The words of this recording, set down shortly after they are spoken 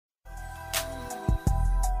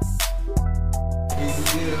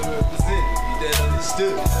Yeah, represent. Get that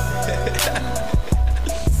understood.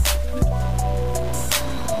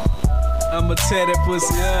 I'ma tear that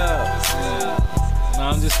pussy up. No,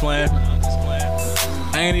 I'm just playing.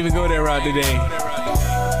 I ain't even go that route today.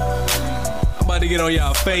 I'm about to get on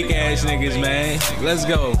y'all fake ass niggas, man. Let's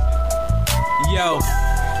go. Yo.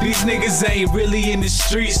 These niggas ain't really in the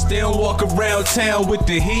streets, they don't walk around town with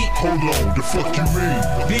the heat. Hold on, the fuck you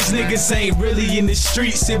mean? These niggas ain't really in the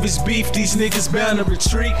streets, if it's beef, these niggas bound to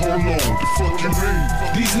retreat. Hold on, the fuck you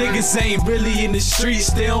mean? These niggas ain't really in the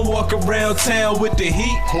streets, they don't walk around town with the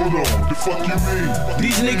heat. Hold on, the fuck you mean?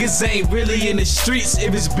 These niggas ain't really in the streets,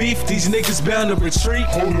 if it's beef, these niggas bound to retreat.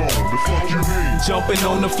 Hold on, the fuck you mean? Jumping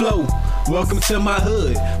on the flow, welcome to my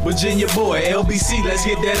hood, Virginia boy, LBC, let's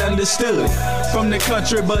get that understood. From the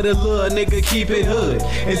country, but a little nigga keep it hood.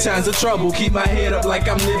 In times of trouble, keep my head up like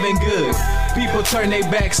I'm living good. People turn their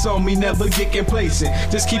backs on me, never get complacent.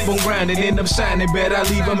 Just keep on grinding, end up shining, bet I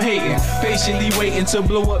leave them hating. Patiently waiting to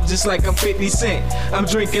blow up just like I'm 50 Cent. I'm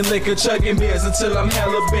drinking liquor, chugging beers until I'm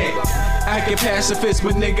hella bent. I can pacifist,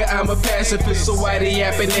 but nigga, I'm a pacifist. So why they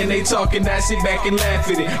yapping and they talking, I sit back and laugh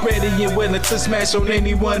at it. Ready and willing to smash on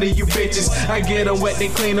any one of you bitches. I get them wet,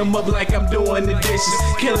 then clean them up like I'm doing the dishes.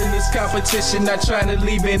 Killing this competition, not trying to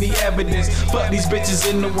leave any evidence. Fuck these bitches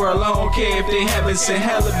in the world, I don't care if they haven't seen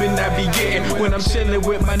halibut I be getting. When I'm chilling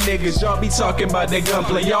with my niggas, y'all be talking about that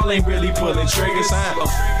gunplay, y'all ain't really pulling triggers,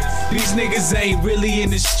 huh? These niggas ain't really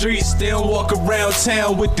in the streets, they don't walk around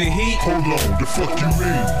town with the heat. Hold on, the fuck you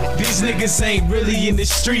mean? These niggas ain't really in the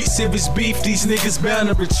streets, if it's beef, these niggas bound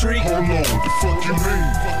to retreat. Hold on, the fuck you mean?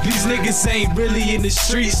 These niggas ain't really in the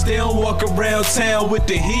streets, they don't walk around town with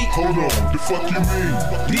the heat. Hold on, the fuck you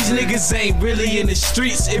mean? These niggas ain't really in the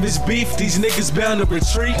streets, if it's beef, these niggas bound to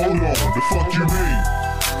retreat. Hold on, the fuck you mean?